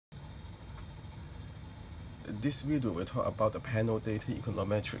This video will talk about the panel data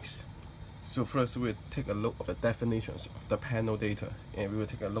econometrics. So first we'll take a look at the definitions of the panel data, and we will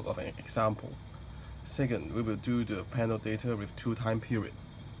take a look at an example. Second, we will do the panel data with 2 time periods.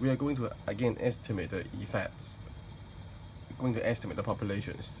 We are going to again estimate the effects. We're going to estimate the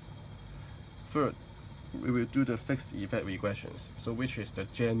populations. Third, we will do the fixed effect regressions, so which is the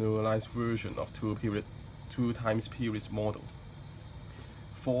generalized version of 2 times periods model.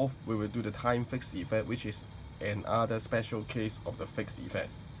 Fourth, we will do the time fixed effect, which is another special case of the fixed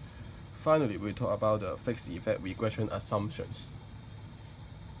effects. Finally, we'll talk about the fixed effect regression assumptions.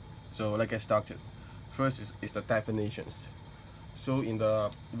 So let's get started. First is the definitions. So in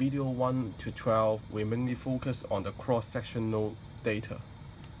the video 1 to 12, we mainly focus on the cross-sectional data,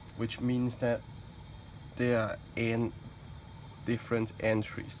 which means that there are n different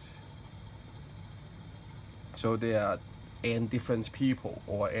entries. So there are n different people,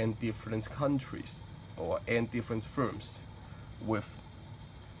 or n different countries, or n different firms with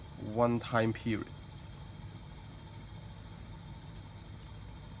 1 time period.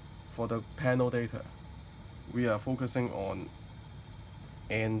 For the panel data, we are focusing on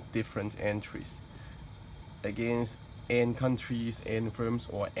n different entries against n countries, n firms,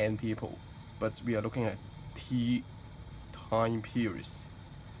 or n people, but we are looking at t time periods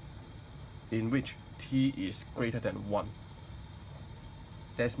in which t is greater than 1.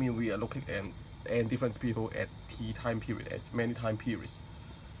 That means we are looking at n different people at t time period, at many time periods.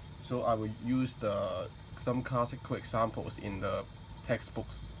 So I will use some classical examples in the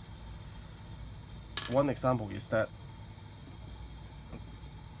textbooks. One example is that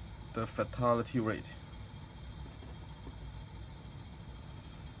the fatality rate.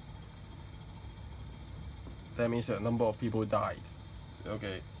 That means a number of people died,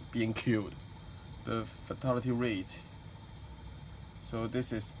 being killed. The fatality rate, so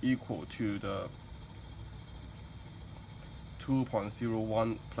this is equal to the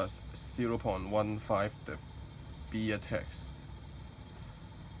 2.01 plus 0.15 the B attacks.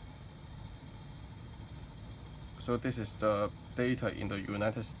 So this is the data in the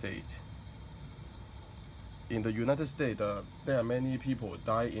United States. In the United States, there are many people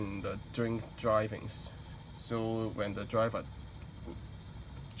die in the drink drivings. So when the driver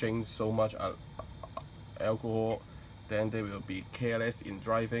drinks so much alcohol, then they will be careless in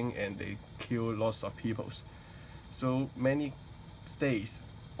driving and they kill lots of people. So many states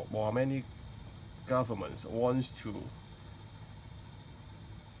or many governments wants to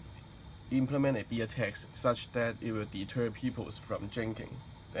implement a beer tax such that it will deter people from drinking,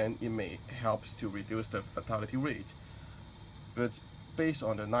 and it may help to reduce the fatality rate. But based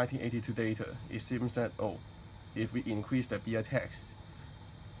on the 1982 data, it seems that if we increase the beer tax,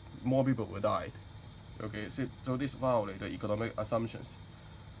 more people will die. So this violates the economic assumptions.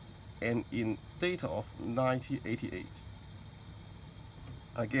 And in data of 1988,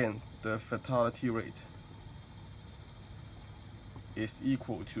 again the fatality rate is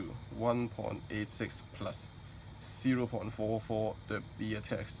equal to 1.86 plus 0.44 the beer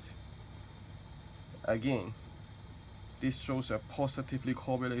tax. Again, this shows a positively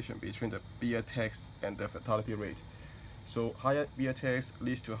correlation between the beer tax and the fatality rate. So higher beer tax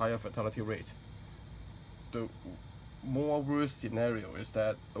leads to higher fatality rate. The more worst scenario is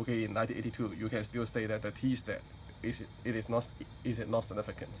that in 1982 you can still say that the T stat is not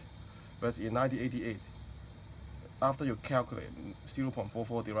significant, but in 1988, after you calculate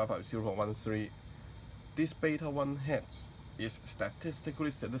 0.44 divided by 0.13, this beta 1 hat is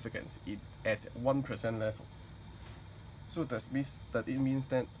statistically significant at 1% level. So that means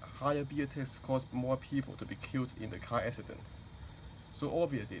that higher beer tax caused more people to be killed in the car accidents. So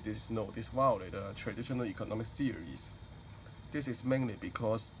obviously this violates the traditional economic theories. This is mainly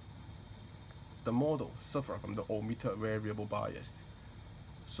because the model suffers from the omitter variable bias.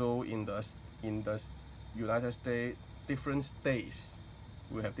 So in the United States, different states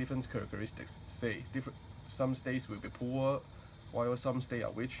will have different characteristics. Some states will be poor, while some states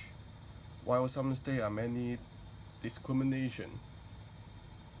are rich, while some states are many discrimination.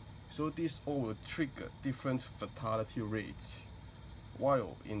 So this all will trigger different fatality rates.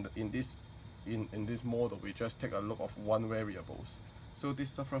 While in this model, we just take a look of one variables. So this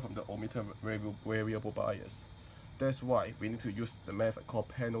suffers from the omitter variable bias. That's why we need to use the method called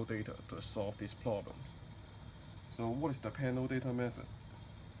panel data to solve these problems. So what is the panel data method?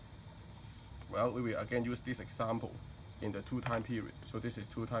 Well, we will again use this example in the 2 time period. So this is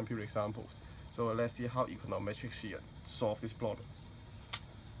 2 time period examples. So let's see how econometrics here solve this problem.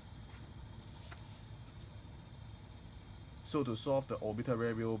 So to solve the omitter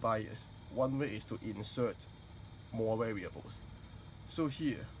variable bias, one way is to insert more variables. So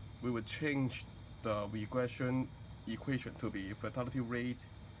here we will change the regression equation to be fertility rate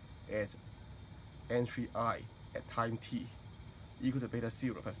at entry I at time t equal to beta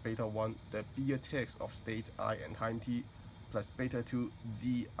 0 plus beta 1, the BTX of state I and time t plus beta 2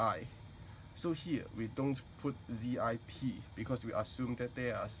 zi. So here we don't put ZIT because we assume that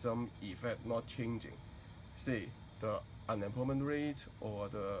there are some effect not changing. Say the unemployment rate or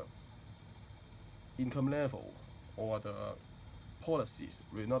the income level or the policies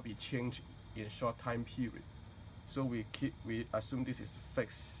will not be changed in short time period. So we assume this is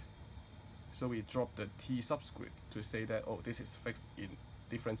fixed. So we drop the T subscript to say that, oh, this is fixed in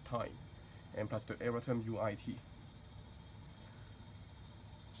different time, and plus the error term UIT.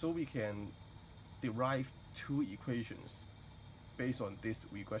 So we can derive two equations based on these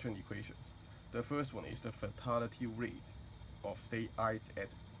regression equations. The first one is the fertility rate of state I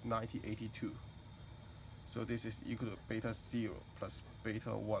at 1982. So this is equal to beta 0 plus beta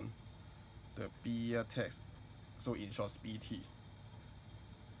 1, the BTX, so in short BT,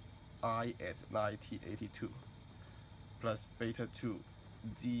 I at 1982 plus beta 2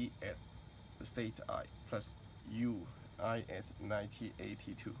 G at state I plus U I at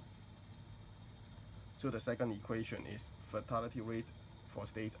 1982. So the second equation is fertility rate for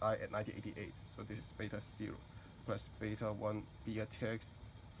state I at 1988. So this is beta 0 plus beta 1 BTX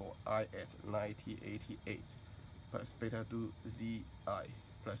for I at 1988 plus beta 2 ZI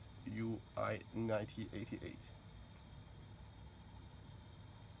plus UI 1988.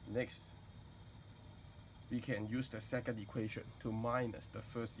 Next, we can use the second equation to minus the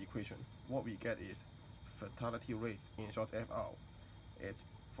first equation. What we get is fertility rate, in short FR, at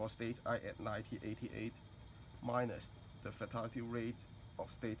for state I at 1988 minus the fertility rate of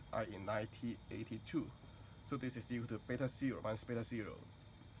state I in 1982. So this is equal to beta 0 minus beta 0,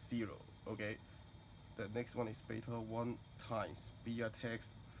 0, okay? The next one is beta 1 times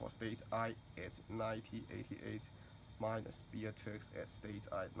BTX for state I at 1988 minus BTX at state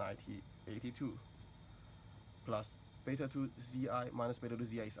I 1982 plus beta 2 ZI minus beta 2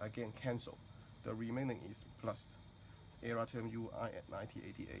 ZI is again cancelled. The remaining is plus error term UI at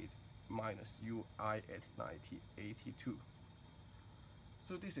 1988 minus UI at 1982.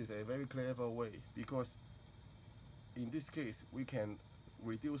 So this is a very clever way, because in this case we can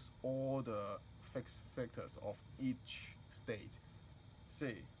reduce all the fixed factors of each state.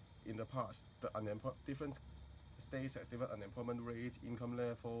 Say in the past, the different states has different unemployment rates, income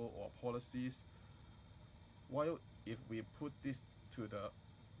level, or policies. While if we put this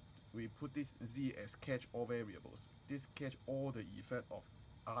Z as catch all variables, this catch all the effect of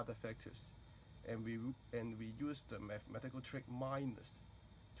other factors, and we use the mathematical trick minus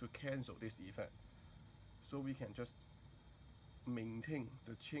to cancel this effect. So we can just maintain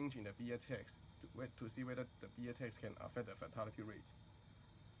the change in the BTX to see whether the BTX can affect the fertility rate.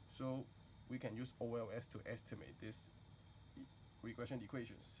 So we can use OLS to estimate these regression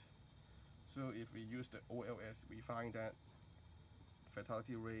equations. So if we use the OLS, we find that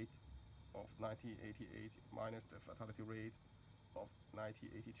fertility rate of 1988 minus the fertility rate of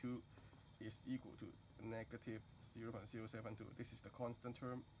 1982 is equal to negative 0.072. This is the constant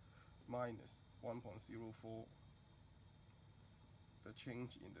term, minus 1.04, the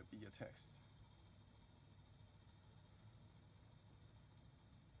change in the BTX.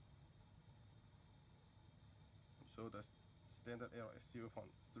 So the standard error is 0.36.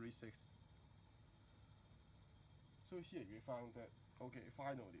 So here we found that, okay,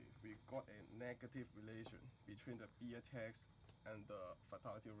 finally we got a negative relation between the BTX and the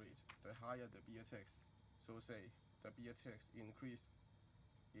fertility rate. The higher the BTX, so say the BTX increased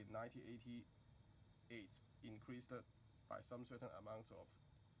in 1988, increased by some certain amount of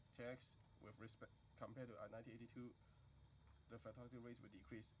tax with respect compared to 1982, the fertility rate will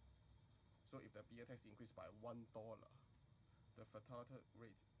decrease. So if the BTX increased by $1, the fertility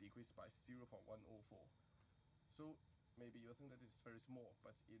rate decreased by 0.104. So maybe you think that this is very small,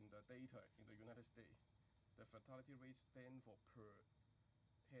 but in the data in the United States, the fertility rate stands for per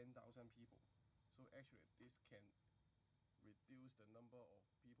 10,000 people. So actually this can reduce the number of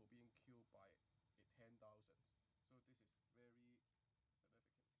people being killed by 10,000. So this is very significant.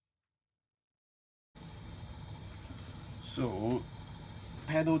 So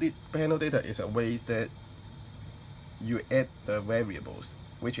panel data is a way that you add the variables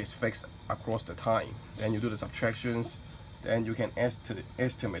which is fixed across the time, then you do the subtractions, then you can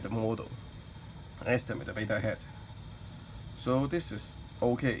estimate the model, estimate the beta hat. So this is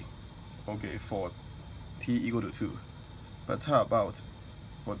okay for t equal to 2, but how about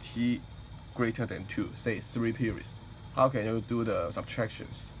for t greater than 2, say 3 periods? How can you do the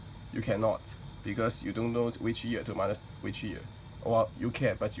subtractions? You cannot, because you don't know which year to minus which year. Well, you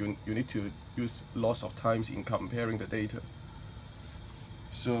can, but you need to use lots of times in comparing the data.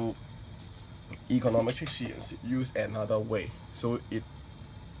 So econometricians use another way. So it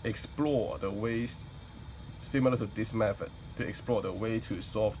explore the ways similar to this method to explore the way to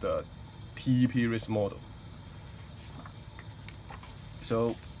solve the T-series model.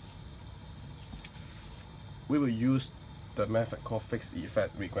 So we will use the method called fixed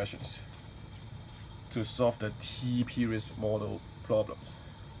effect regressions to solve the T-series model problems.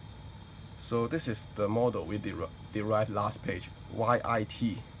 So this is the model we derived last page.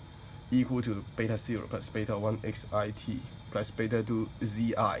 YIT equal to beta 0 plus beta 1 xit plus beta 2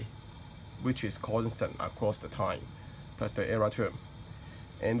 zi, which is constant across the time, plus the error term.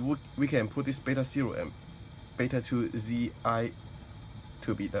 And we can put this beta 0 and beta 2 zi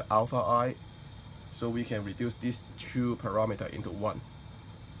to be the alpha I, so we can reduce these two parameters into one,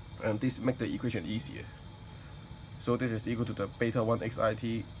 and this makes the equation easier. So this is equal to the beta 1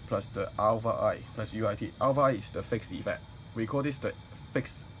 xit plus the alpha I plus uit. Alpha I is the fixed effect. We call this the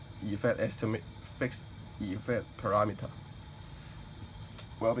fixed effect estimate, fixed effect parameter.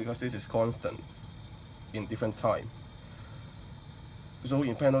 Well, because this is constant in different time. So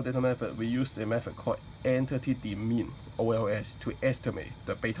in panel data method, we use a method called entity demean, OLS, to estimate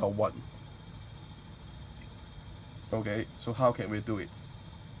the beta 1. Okay, so how can we do it?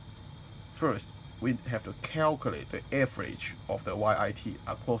 First, we have to calculate the average of the YIT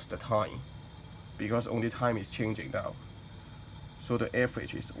across the time, because only time is changing now. So the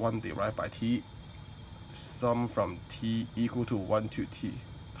average is 1 derived by t, sum from t equal to 1 to t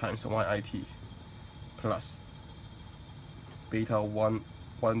times YIT plus beta 1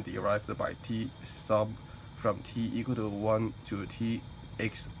 derived by t, sum from t equal to 1 to t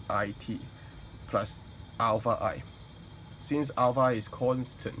xit plus alpha I. Since alpha I is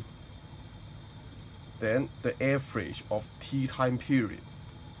constant, then the average of t time period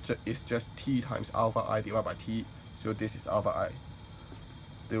is just t times alpha I divided by t, so this is alpha I.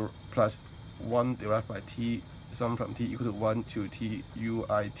 Plus 1 derived by t, sum from t equal to 1 to t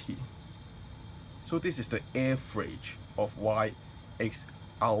uit. So this is the average of y, x,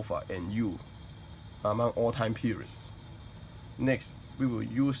 alpha, and u among all time periods. Next, we will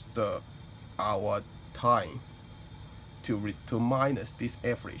use our time to minus this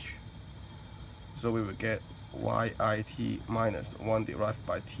average. So we will get YIT minus 1 derived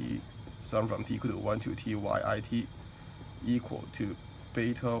by t, sum from t equal to 1 to t YIT equal to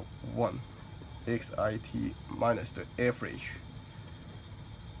beta 1 xit minus the average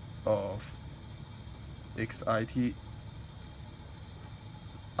of xit.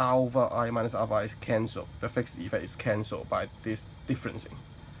 Alpha I minus alpha I is cancelled. The fixed effect is cancelled by this differencing.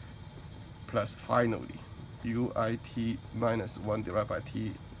 Plus finally, uit minus 1 derived by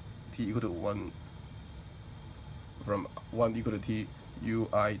t equal to 1 from 1 equal to t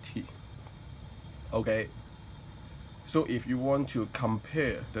uit. Okay. So if you want to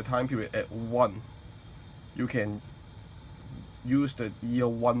compare the time period at 1, you can use the year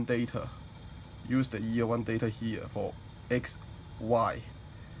 1 data. Use the year 1 data here for x, y,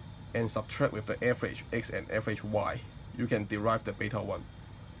 and subtract with the average x and average y. You can derive the beta 1.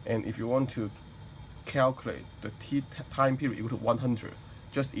 And if you want to calculate the t time period equal to 100,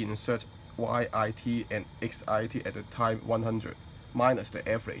 just insert YIT and XIT at the time 100 minus the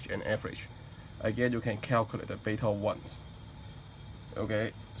average and average. Again, you can calculate the beta 1s.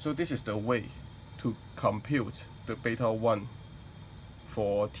 Okay, so this is the way to compute the beta 1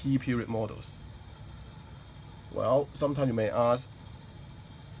 for T period models. Well, sometimes you may ask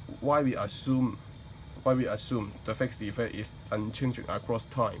why we assume the fixed effect is unchanging across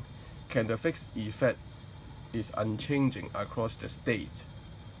time. Can the fixed effect is unchanging across the state?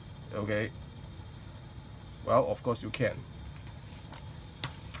 Okay, well, of course you can.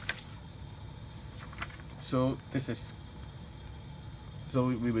 So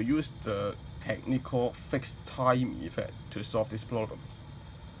we will use the technical fixed time effect to solve this problem.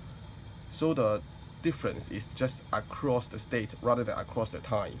 So the difference is just across the state rather than across the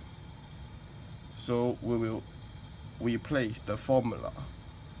time. So we will replace the formula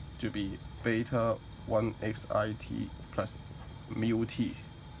to be beta 1 xit plus mu t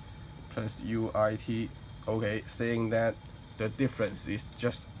plus uit, okay, saying that the difference is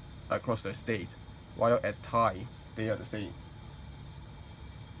just across the state, while at time they are the same.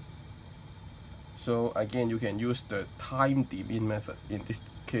 So again, you can use the time demean method. In this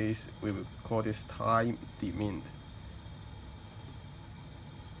case, we will call this time demean.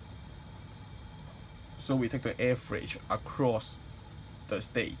 So we take the average across the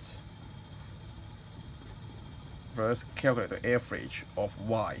state. First, calculate the average of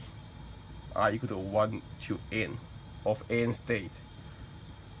y, I equal to 1 to n. of n state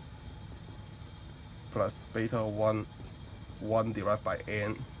plus beta 1 derived by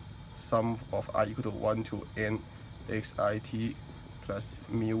n sum of I equal to 1 to n xit plus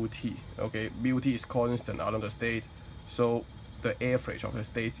mu t. Okay, mu t is constant along the state, so the average of the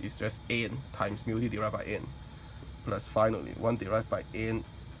states is just n times mu t divided by n, plus finally 1 derived by n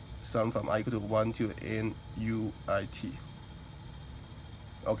sum from I equal to 1 to n uit.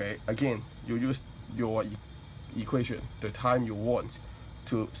 Okay, again, you use your equation, the time you want,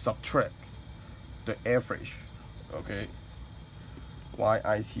 to subtract the average, okay,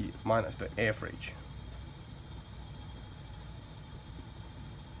 yit minus the average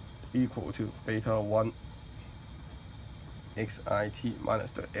equal to beta 1 xit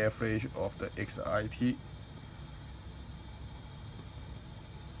minus the average of the xit.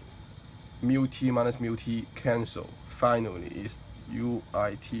 Mu t minus mu t cancel. Finally is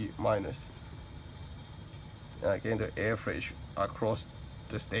uit minus, again, the average across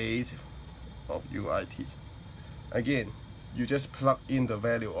the state of uit. Again, you just plug in the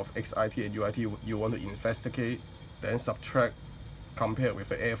value of xit and uit you want to investigate, then subtract, compare with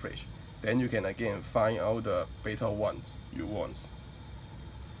the average. Then you can again find out the beta 1s you want.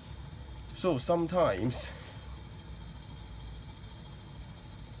 So sometimes,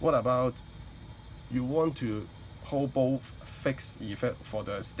 what about you want to hold both fixed effect for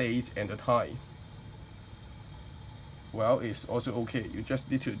the state and the time? Well, it's also okay. You just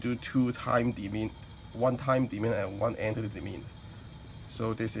need to do two time demean, one time demean and one entity demean.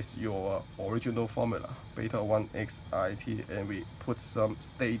 So this is your original formula, beta 1 xit, and we put some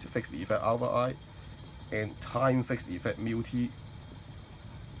state fixed effect alpha I and time fixed effect mu t.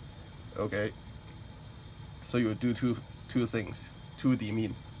 Okay, so you do two things, two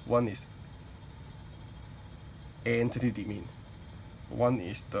demean. One is entity demean, one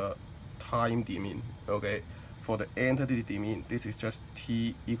is the time demean. Okay, for the entity demean, this is just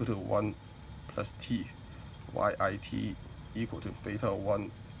t equal to 1 plus t, yit equal to beta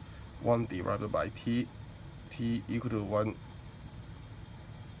 1 divided by t equal to 1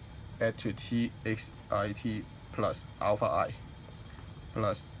 add to t xit plus alpha I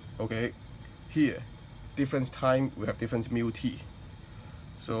plus, okay, here difference time we have difference mu t,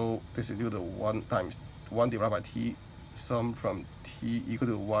 so this is equal to 1 times 1 divided by t sum from t equal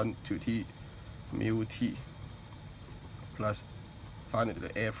to 1 to t mu t plus finally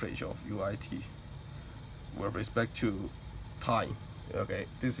the average of uit with respect to time. Okay,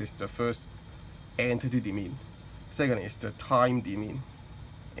 this is the first entity demean. Second is the time demean,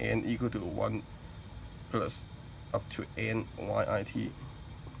 n equal to 1 plus up to n yit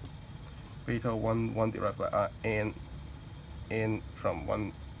beta 1 divided by n from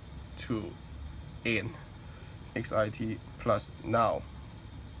 1 to n xit plus, now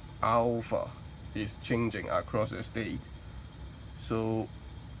alpha is changing across the state, so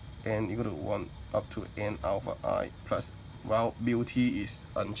n equal to 1 up to n alpha I plus, well, mu t is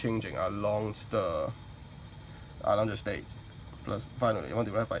unchanging along the state, plus finally 1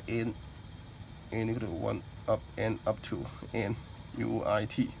 divided by n equal to 1 up n up to n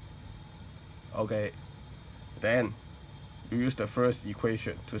uit. Okay, then you use the first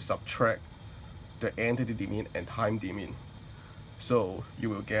equation to subtract the entity demean and time demean, so you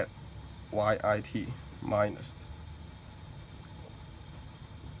will get yit minus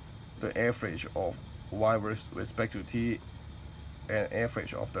the average of y with respect to t and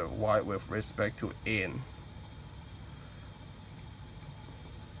average of the y with respect to n,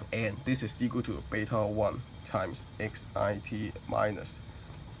 and this is equal to beta 1 times xit minus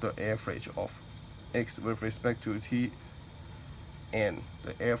the average of x with respect to t and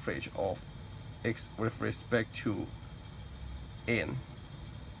the average of x with respect to n.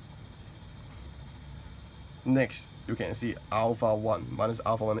 Next, you can see alpha 1 minus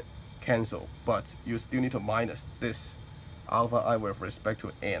alpha 1 cancel, but you still need to minus this alpha I with respect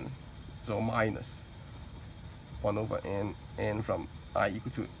to n, so minus 1 over n from I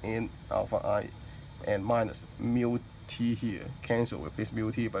equal to n alpha I, and minus mu t here, cancel with this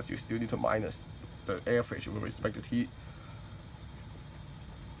mu t, but you still need to minus the average with respect to t.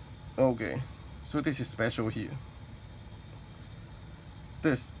 Okay, so this is special here.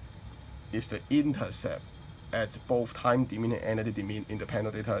 This is the intercept at both time demean and entity demean in the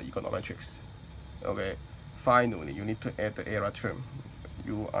panel data econometrics. Okay, finally you need to add the error term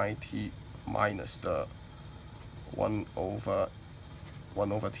uit minus the 1 over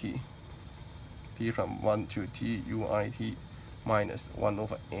t from 1 to t uit minus 1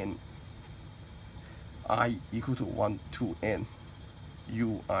 over n I equal to 1 to n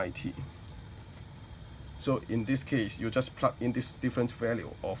uit. So in this case, you just plug in this different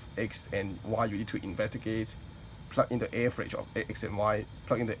value of x and y you need to investigate, plug in the average of x and y,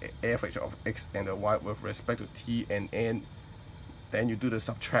 plug in the average of x and the y with respect to t and n. Then you do the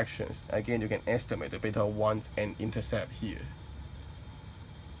subtractions. Again, you can estimate the beta 1s and intercept here.